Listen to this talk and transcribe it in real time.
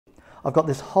I've got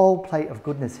this whole plate of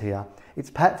goodness here.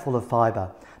 It's packed full of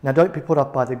fibre. Now don't be put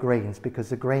off by the greens, because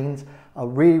the greens are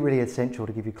really, really essential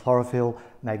to give you chlorophyll,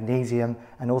 magnesium,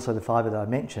 and also the fibre that I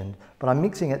mentioned. But I'm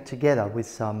mixing it together with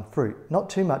some fruit. Not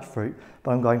too much fruit,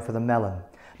 but I'm going for the melon.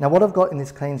 Now what I've got in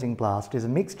this cleansing blast is a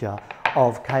mixture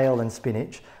of kale and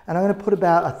spinach, and I'm going to put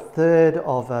about 1/3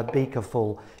 of a beaker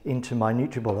full into my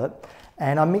Nutribullet,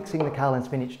 and I'm mixing the kale and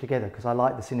spinach together because I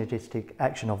like the synergistic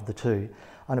action of the two.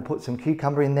 I'm going to put some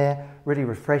cucumber in there, really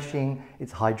refreshing,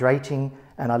 it's hydrating,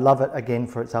 and I love it again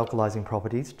for its alkalizing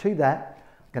properties. To that,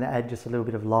 I'm going to add just a little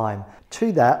bit of lime.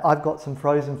 To that, I've got some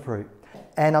frozen fruit,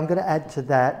 and I'm going to add to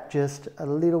that just a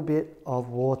little bit of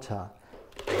water.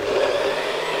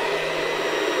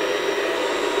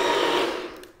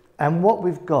 And what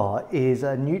we've got is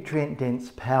a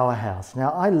nutrient-dense powerhouse.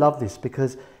 Now, I love this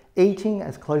because eating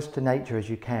as close to nature as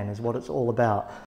you can is what it's all about.